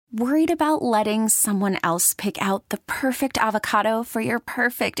Worried about letting someone else pick out the perfect avocado for your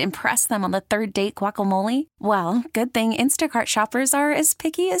perfect impress them on the third date guacamole? Well, good thing Instacart shoppers are as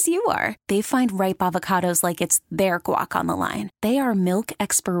picky as you are. They find ripe avocados like it's their guac on the line. They are milk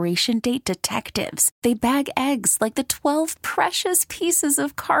expiration date detectives. They bag eggs like the 12 precious pieces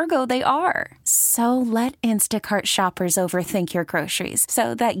of cargo they are. So let Instacart shoppers overthink your groceries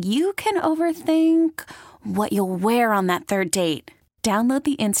so that you can overthink what you'll wear on that third date. Download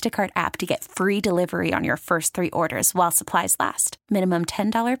the Instacart app to get free delivery on your first 3 orders while supplies last. Minimum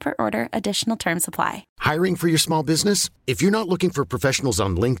 $10 per order. Additional terms apply. Hiring for your small business? If you're not looking for professionals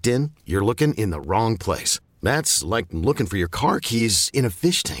on LinkedIn, you're looking in the wrong place. That's like looking for your car keys in a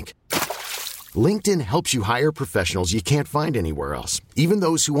fish tank. LinkedIn helps you hire professionals you can't find anywhere else, even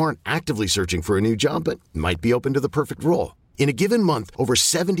those who aren't actively searching for a new job but might be open to the perfect role. In a given month, over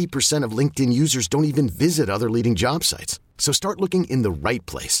 70% of LinkedIn users don't even visit other leading job sites. So start looking in the right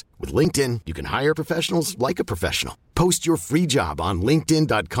place. With LinkedIn, you can hire professionals like a professional. Post your free job on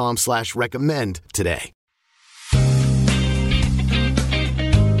linkedin.com/recommend today.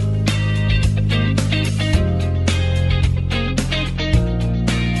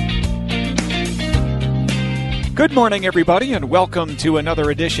 Good morning, everybody, and welcome to another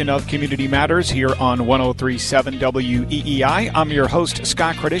edition of Community Matters here on 103.7 WEEI. I'm your host,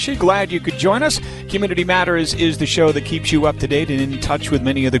 Scott Cordischi. Glad you could join us. Community Matters is the show that keeps you up to date and in touch with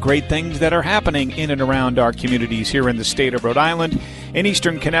many of the great things that are happening in and around our communities here in the state of Rhode Island, in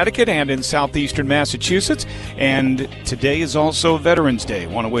eastern Connecticut, and in southeastern Massachusetts. And today is also Veterans Day. I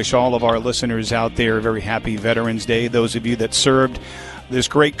want to wish all of our listeners out there a very happy Veterans Day. Those of you that served this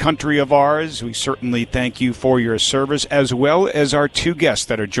great country of ours, we certainly thank you for your service, as well as our 2 guests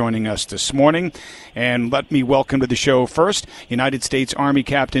that are joining us this morning. And let me welcome to the show first, United States Army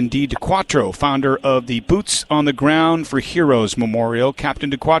Captain Dee DeQuattro, founder of the Boots on the Ground for Heroes Memorial.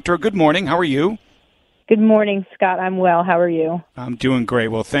 Captain DeQuattro, good morning. How are you? Good morning, Scott. I'm well. How are you? I'm doing great.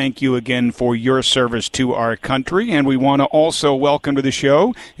 Well, thank you again for your service to our country. And we want to also welcome to the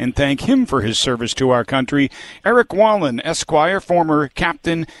show and thank him for his service to our country, Erik Wallin, Esquire, former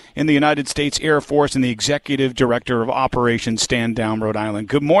captain in the United States Air Force and the executive director of Operation Stand Down, Rhode Island.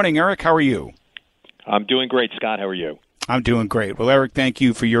 Good morning, Erik. How are you? I'm doing great, Scott. How are you? I'm doing great. Well, Erik, thank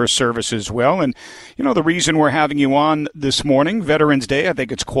you for your service as well. And, you know, the reason we're having you on this morning, Veterans Day, I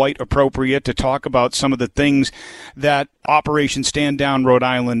think it's quite appropriate to talk about some of the things that Operation Stand Down Rhode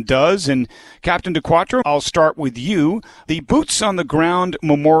Island does. And Captain DeQuattro, I'll start with you. The Boots on the Ground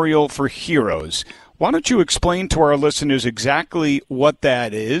Memorial for Heroes. Why don't you explain to our listeners exactly what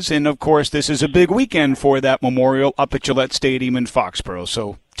that is? And, of course, this is a big weekend for that memorial up at Gillette Stadium in Foxborough.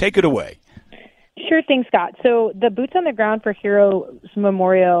 So take it away. Sure thing, Scott. So the Boots on the Ground for Heroes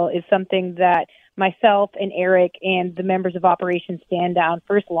Memorial is something that myself and Erik and the members of Operation Stand Down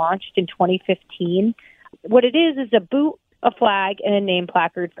first launched in 2015. What it is a boot, a flag, and a name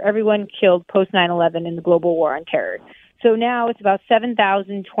placard for everyone killed post 9/11 in the global war on terror. So now it's about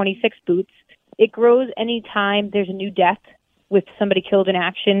 7,026 boots. It grows any time there's a new death with somebody killed in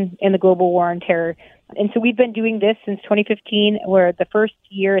action in the global war on terror. And so we've been doing this since 2015, where the first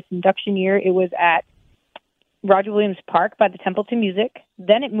year, its induction year, it was at Roger Williams Park by the Templeton Music.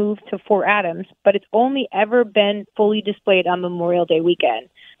 Then it moved to Fort Adams, but it's only ever been fully displayed on Memorial Day weekend.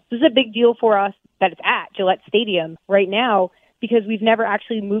 This is a big deal for us that it's at Gillette Stadium right now because we've never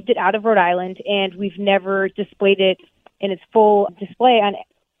actually moved it out of Rhode Island, and we've never displayed it in its full display on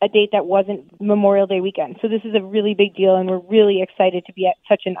a date that wasn't Memorial Day weekend. So this is a really big deal, and we're really excited to be at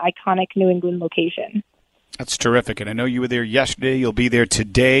such an iconic New England location. That's terrific. And I know you were there yesterday. You'll be there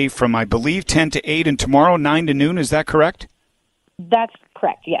today from, I believe, 10 to 8, and tomorrow 9 to noon. Is that correct? That's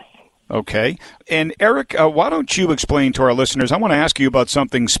correct, yes. Okay. And Erik, why don't you explain to our listeners, I want to ask you about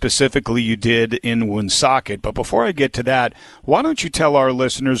something specifically you did in Woonsocket, but before I get to that, why don't you tell our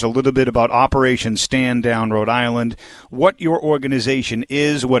listeners a little bit about Operation Stand Down Rhode Island, what your organization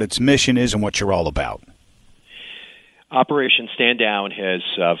is, what its mission is, and what you're all about? Operation Stand Down has,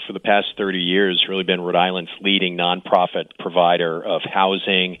 for the past 30 years, really been Rhode Island's leading nonprofit provider of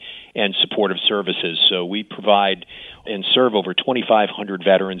housing and supportive services. So we provide and serve over 2,500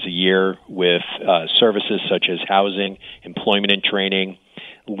 veterans a year with services such as housing, employment and training,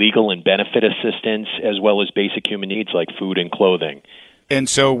 legal and benefit assistance, as well as basic human needs like food and clothing. And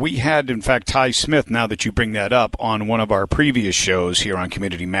so we had, in fact, Ty Smith, now that you bring that up, on one of our previous shows here on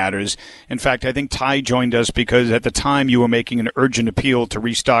Community Matters. In fact, I think Ty joined us because at the time you were making an urgent appeal to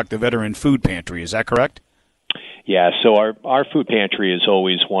restock the veteran food pantry. Is that correct? Yeah, so our food pantry is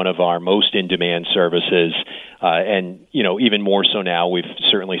always one of our most in-demand services, and, you know, even more so now. We've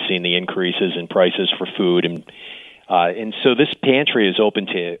certainly seen the increases in prices for food, and And so this pantry is open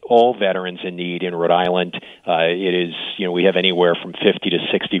to all veterans in need in Rhode Island. It is, we have anywhere from 50 to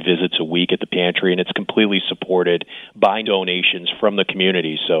 60 visits a week at the pantry, and it's completely supported by donations from the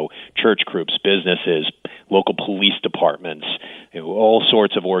community. So church groups, businesses, local police departments, all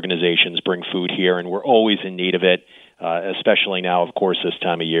sorts of organizations bring food here, and we're always in need of it, especially now, of course, this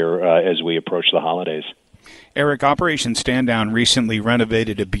time of year as we approach the holidays. Erik, Operation Stand Down recently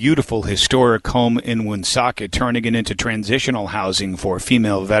renovated a beautiful historic home in Woonsocket, turning it into transitional housing for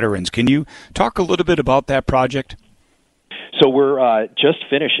female veterans. Can you talk a little bit about that project? So we're just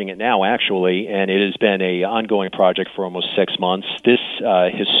finishing it now, actually, and it has been an ongoing project for almost 6 months. This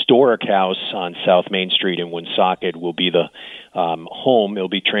historic house on South Main Street in Woonsocket will be the home. It'll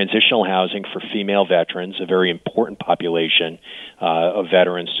be transitional housing for female veterans, a very important population of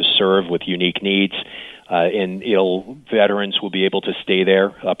veterans to serve with unique needs. And veterans will be able to stay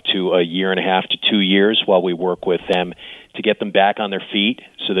there up to a year and a half to 2 years while we work with them to get them back on their feet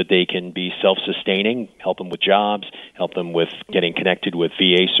so that they can be self-sustaining, help them with jobs, help them with getting connected with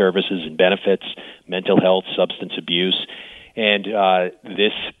VA services and benefits, mental health, substance abuse. And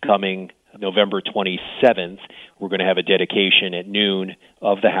this coming November 27th, we're going to have a dedication at noon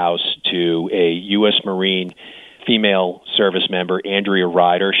of the house to a U.S. Marine female service member, Andrea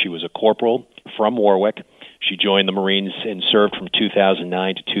Ryder. She was a corporal from Warwick. She joined the Marines and served from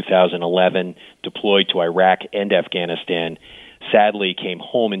 2009 to 2011, deployed to Iraq and Afghanistan. Sadly, came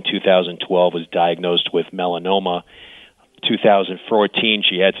home in 2012, was diagnosed with melanoma. 2014,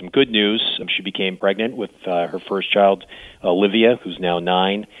 she had some good news. She became pregnant with her first child, Olivia, who's now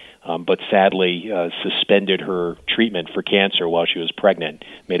 9, but sadly suspended her treatment for cancer while she was pregnant.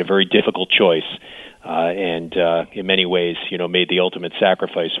 Made a very difficult choice. And in many ways, made the ultimate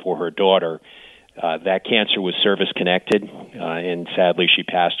sacrifice for her daughter. That cancer was service-connected, and sadly she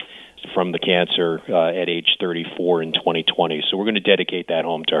passed from the cancer at age 34 in 2020. So we're going to dedicate that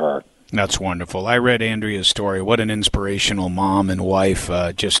home to her. That's wonderful. I read Andrea's story. What an inspirational mom and wife,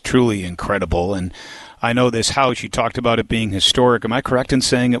 just truly incredible. And I know this house, you talked about it being historic. Am I correct in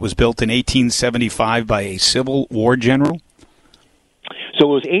saying it was built in 1875 by a Civil War general? So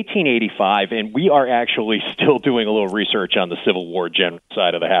it was 1885, and we are actually still doing a little research on the Civil War general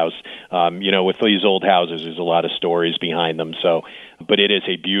side of the house. With these old houses, there's a lot of stories behind them. But it is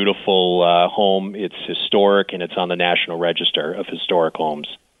a beautiful home. It's historic, and it's on the National Register of Historic Homes.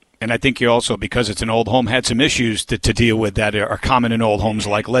 And I think you also, because it's an old home, had some issues to deal with that are common in old homes,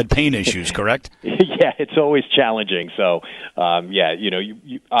 like lead paint issues, correct? Yeah, it's always challenging. So,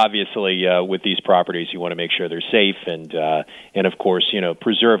 you obviously with these properties, you want to make sure they're safe and of course,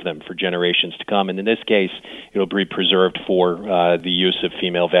 preserve them for generations to come. And in this case, it'll be preserved for the use of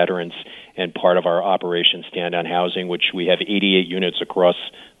female veterans and part of our Operation Stand Down Housing, which we have 88 units across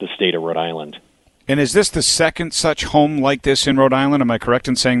the state of Rhode Island. And is this the second such home like this in Rhode Island? Am I correct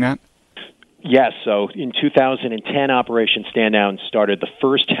in saying that? Yes. So in 2010, Operation Stand Down started the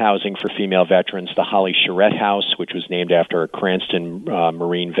first housing for female veterans, the Holly Charette House, which was named after a Cranston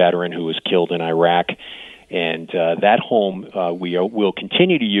Marine veteran who was killed in Iraq. And that home will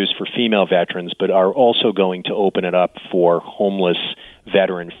continue to use for female veterans, but are also going to open it up for homeless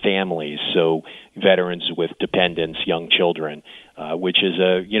veteran families, so veterans with dependents, young children, which is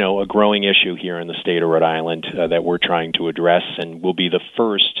a growing issue here in the state of Rhode Island that we're trying to address, and will be the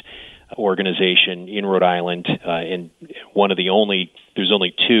first organization in Rhode Island, and there's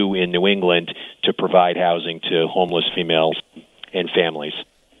only 2 in New England to provide housing to homeless females and families.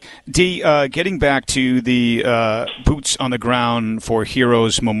 Dee, getting back to the Boots on the Ground for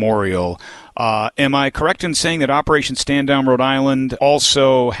Heroes Memorial, am I correct in saying that Operation Stand Down Rhode Island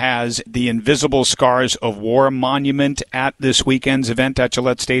also has the Invisible Scars of War monument at this weekend's event at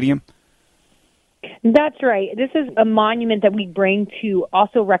Gillette Stadium? That's right. This is a monument that we bring to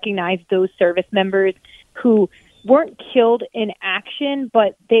also recognize those service members who weren't killed in action,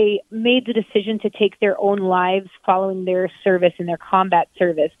 but they made the decision to take their own lives following their service and their combat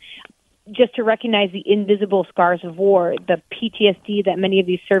service. Just to recognize the invisible scars of war, the PTSD that many of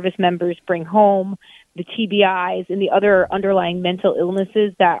these service members bring home, the TBIs, and the other underlying mental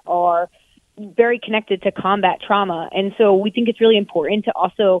illnesses that are very connected to combat trauma. And so we think it's really important to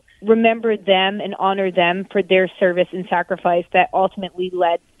also remember them and honor them for their service and sacrifice that ultimately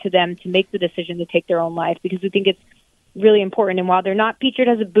led to them to make the decision to take their own life, because we think it's really important. And while they're not featured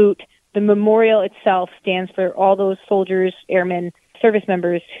as a boot, the memorial itself stands for all those soldiers, airmen, service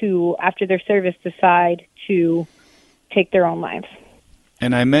members who, after their service, decide to take their own lives.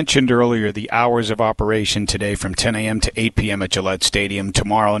 And I mentioned earlier the hours of operation today from 10 a.m. to 8 p.m. at Gillette Stadium,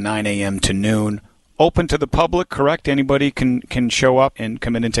 tomorrow 9 a.m. to noon. Open to the public, correct? Anybody can show up and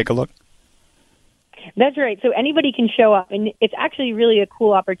come in and take a look? That's right. So anybody can show up, and it's actually really a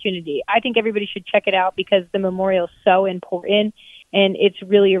cool opportunity. I think everybody should check it out because the memorial is so important, and it's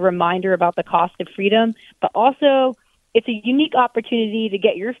really a reminder about the cost of freedom. But also, it's a unique opportunity to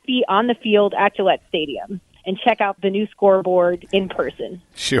get your feet on the field at Gillette Stadium and check out the new scoreboard in person.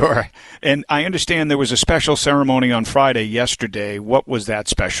 Sure. And I understand there was a special ceremony on Friday yesterday. What was that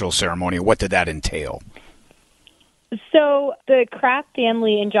special ceremony? What did that entail? So the Kraft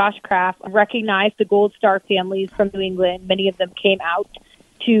family and Josh Kraft recognized the Gold Star families from New England. Many of them came out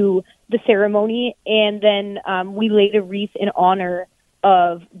to the ceremony, and then we laid a wreath in honor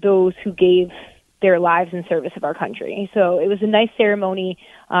of those who gave their lives in service of our country. So it was a nice ceremony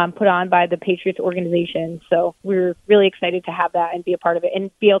put on by the Patriots organization. So we're really excited to have that and be a part of it and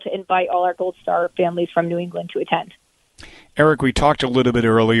be able to invite all our Gold Star families from New England to attend. Erik, we talked a little bit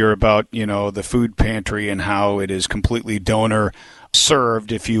earlier about, the food pantry and how it is completely donor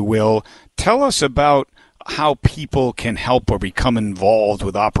served, if you will. Tell us about how people can help or become involved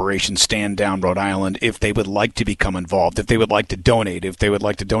with Operation Stand Down Rhode Island if they would like to become involved, if they would like to donate, if they would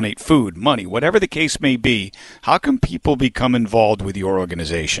like to donate food, money, whatever the case may be. How can people become involved with your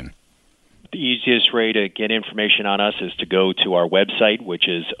organization? The easiest way to get information on us is to go to our website, which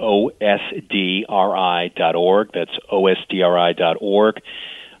is OSDRI.org. That's OSDRI.org.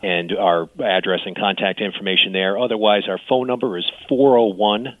 And our address and contact information there. Otherwise, our phone number is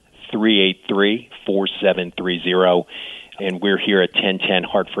 401-383-4730. And we're here at 1010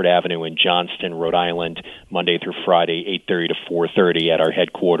 Hartford Avenue in Johnston, Rhode Island, Monday through Friday, 8:30 to 4:30 at our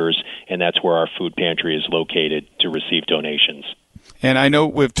headquarters. And that's where our food pantry is located to receive donations. And I know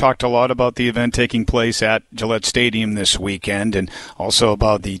we've talked a lot about the event taking place at Gillette Stadium this weekend and also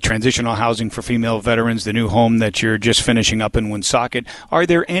about the transitional housing for female veterans, the new home that you're just finishing up in Woonsocket. Are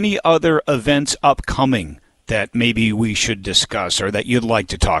there any other events upcoming that maybe we should discuss or that you'd like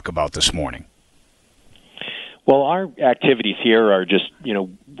to talk about this morning? Well, our activities here are just,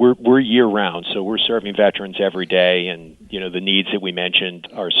 we're year-round, so we're serving veterans every day, and, the needs that we mentioned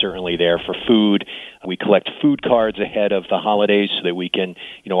are certainly there for food. We collect food cards ahead of the holidays so that we can,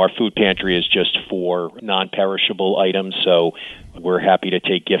 our food pantry is just for non-perishable items, so we're happy to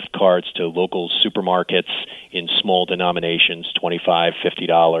take gift cards to local supermarkets in small denominations, $25,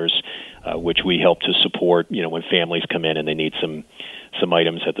 $50, which we help to support, when families come in and they need some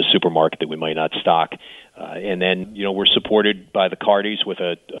items at the supermarket that we might not stock. And then, we're supported by the Cordischi with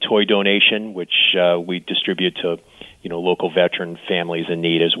a toy donation, which we distribute to, local veteran families in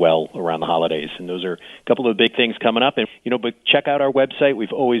need as well around the holidays. And those are a couple of big things coming up. And, but check out our website.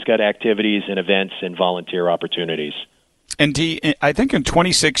 We've always got activities and events and volunteer opportunities. And Dee, I think in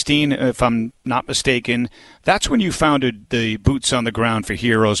 2016, if I'm not mistaken, that's when you founded the Boots on the Ground for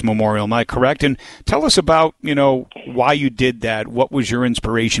Heroes Memorial. Am I correct? And tell us about, why you did that. What was your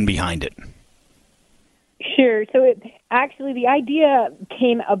inspiration behind it? Sure. So the idea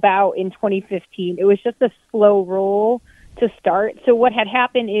came about in 2015. It was just a slow roll to start. So what had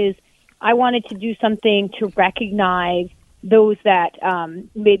happened is I wanted to do something to recognize those that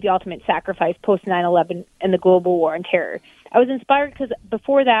made the ultimate sacrifice post 9/11 and the global war on terror. I was inspired because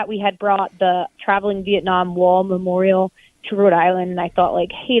before that we had brought the Traveling Vietnam Wall Memorial to Rhode Island, and I thought,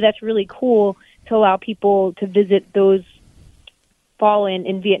 hey, that's really cool to allow people to visit those fallen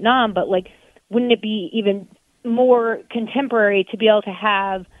in Vietnam, but wouldn't it be even more contemporary to be able to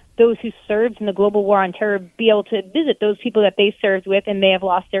have those who served in the global war on terror be able to visit those people that they served with and may have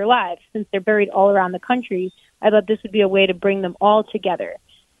lost their lives? Since they're buried all around the country, I thought this would be a way to bring them all together.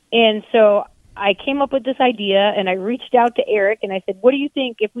 And so I came up with this idea, and I reached out to Erik, and I said, what do you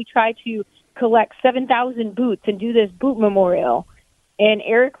think if we try to collect 7,000 boots and do this boot memorial? And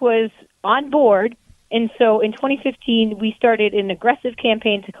Erik was on board, and so in 2015, we started an aggressive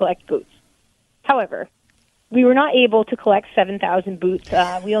campaign to collect boots. However, we were not able to collect 7,000 boots.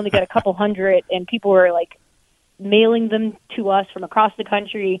 We only got a couple hundred, and people were mailing them to us from across the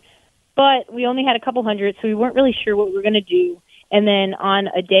country. But we only had a couple hundred, so we weren't really sure what we were going to do. And then on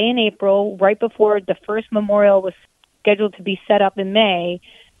a day in April, right before the first memorial was scheduled to be set up in May,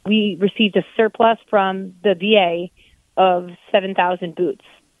 we received a surplus from the VA of 7,000 boots.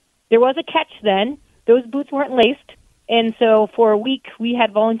 There was a catch then. Those boots weren't laced. And so for a week, we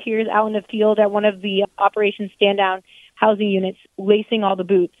had volunteers out in the field at one of the Operation Stand Down housing units lacing all the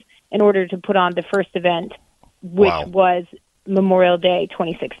boots in order to put on the first event, which was Memorial Day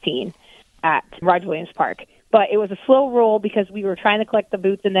 2016 at Roger Williams Park. But it was a slow roll because we were trying to collect the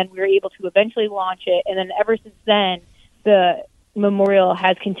boots, and then we were able to eventually launch it. And then ever since then, the memorial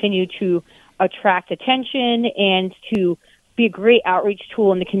has continued to attract attention and to be a great outreach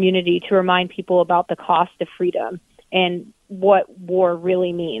tool in the community to remind people about the cost of freedom and what war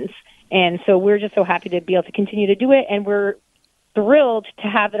really means. And so we're just so happy to be able to continue to do it, and we're thrilled to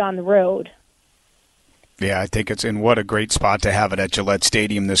have it on the road. Yeah, I think it's in what a great spot to have it at Gillette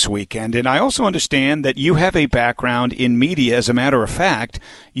Stadium this weekend. And I also understand that you have a background in media. As a matter of fact,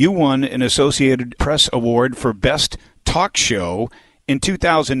 you won an Associated Press Award for Best Talk Show in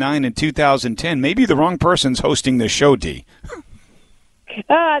 2009 and 2010. Maybe the wrong person's hosting this show, Dee.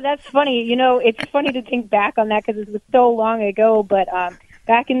 That's funny. It's funny to think back on that because it was so long ago, but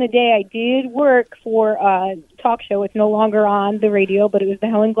back in the day, I did work for a talk show. It's no longer on the radio, but it was the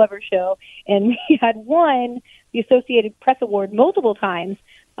Helen Glover Show, and we had won the Associated Press Award multiple times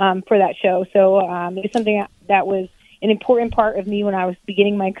for that show. So it was something that was an important part of me when I was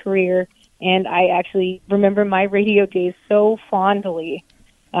beginning my career, and I actually remember my radio days so fondly.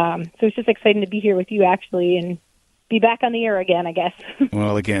 So it's just exciting to be here with you, actually, and be back on the air again, I guess.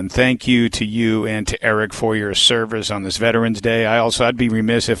 Well, again, thank you to you and to Eric for your service on this Veterans Day. I'd be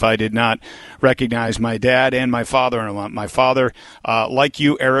remiss if I did not recognize my dad and my father-in-law. My father, like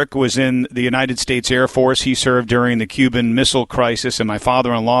you, Eric, was in the United States Air Force. He served during the Cuban Missile Crisis, and my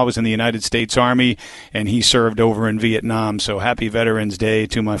father-in-law was in the United States Army, and he served over in Vietnam. So happy Veterans Day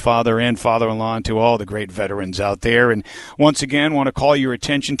to my father and father-in-law and to all the great veterans out there. And once again, want to call your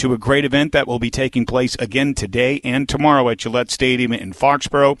attention to a great event that will be taking place again today and tomorrow at Gillette Stadium in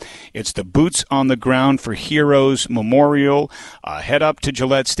Foxborough. It's the Boots on the Ground for Heroes Memorial. Head up to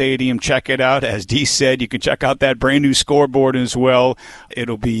Gillette Stadium, check it out. As Dee said, you can check out that brand new scoreboard as well.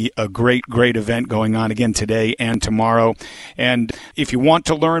 It'll be a great, great event going on again today and tomorrow. And if you want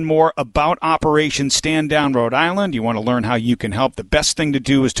to learn more about Operation Stand Down Rhode Island, you want to learn how you can help, the best thing to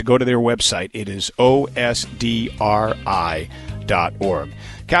do is to go to their website. It is OSDRI.org.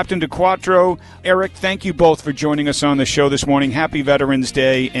 Captain DeQuattro, Eric, thank you both for joining us on the show this morning. Happy Veterans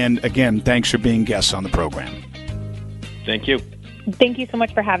Day, and again, thanks for being guests on the program. Thank you. Thank you so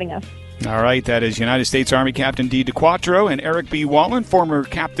much for having us. All right, that is United States Army Captain Dee DeQuattro and Erik B. Wallin, former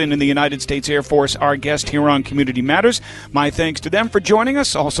captain in the United States Air Force, our guest here on Community Matters. My thanks to them for joining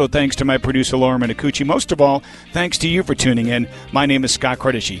us. Also, thanks to my producer, Laura Minicucci. Most of all, thanks to you for tuning in. My name is Scott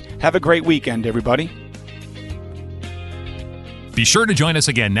Cordischi. Have a great weekend, everybody. Be sure to join us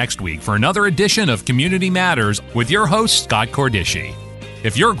again next week for another edition of Community Matters with your host, Scott Cordischi.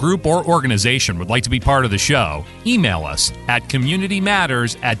 If your group or organization would like to be part of the show, email us at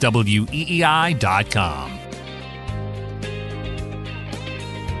communitymatters@weei.com.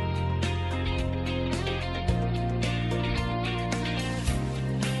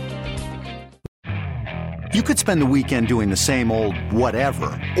 You could spend the weekend doing the same old whatever,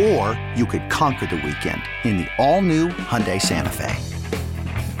 or you could conquer the weekend in the all-new Hyundai Santa Fe.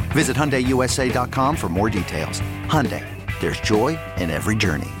 Visit HyundaiUSA.com for more details. Hyundai, there's joy in every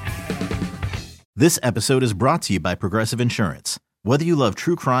journey. This episode is brought to you by Progressive Insurance. Whether you love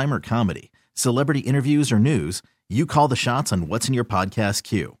true crime or comedy, celebrity interviews or news, you call the shots on what's in your podcast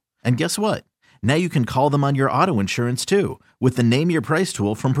queue. And guess what? Now you can call them on your auto insurance too with the Name Your Price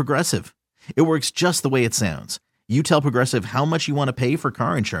tool from Progressive. It works just the way it sounds. You tell Progressive how much you want to pay for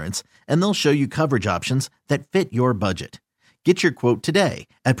car insurance, and they'll show you coverage options that fit your budget. Get your quote today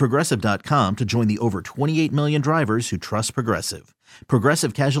at Progressive.com to join the over 28 million drivers who trust Progressive.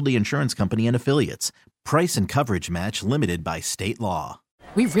 Progressive Casualty Insurance Company and Affiliates. Price and coverage match limited by state law.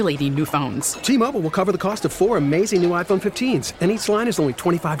 We really need new phones. T-Mobile will cover the cost of 4 amazing new iPhone 15s, and each line is only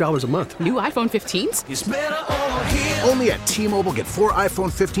 $25 a month. New iPhone 15s? It's better over here. Only at T-Mobile, get 4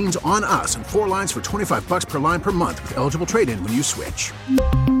 iPhone 15s on us and 4 lines for $25 per line per month with eligible trade-in when you switch.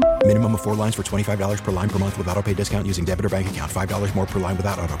 Minimum of 4 lines for $25 per line per month with autopay discount using debit or bank account. $5 more per line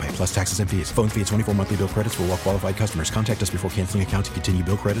without autopay, plus taxes and fees. Phone fee at 24 monthly bill credits for well-qualified customers. Contact us before canceling account to continue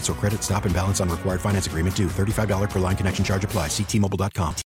bill credits or credit stop and balance on required finance agreement due. $35 per line connection charge applies. See T-Mobile.com.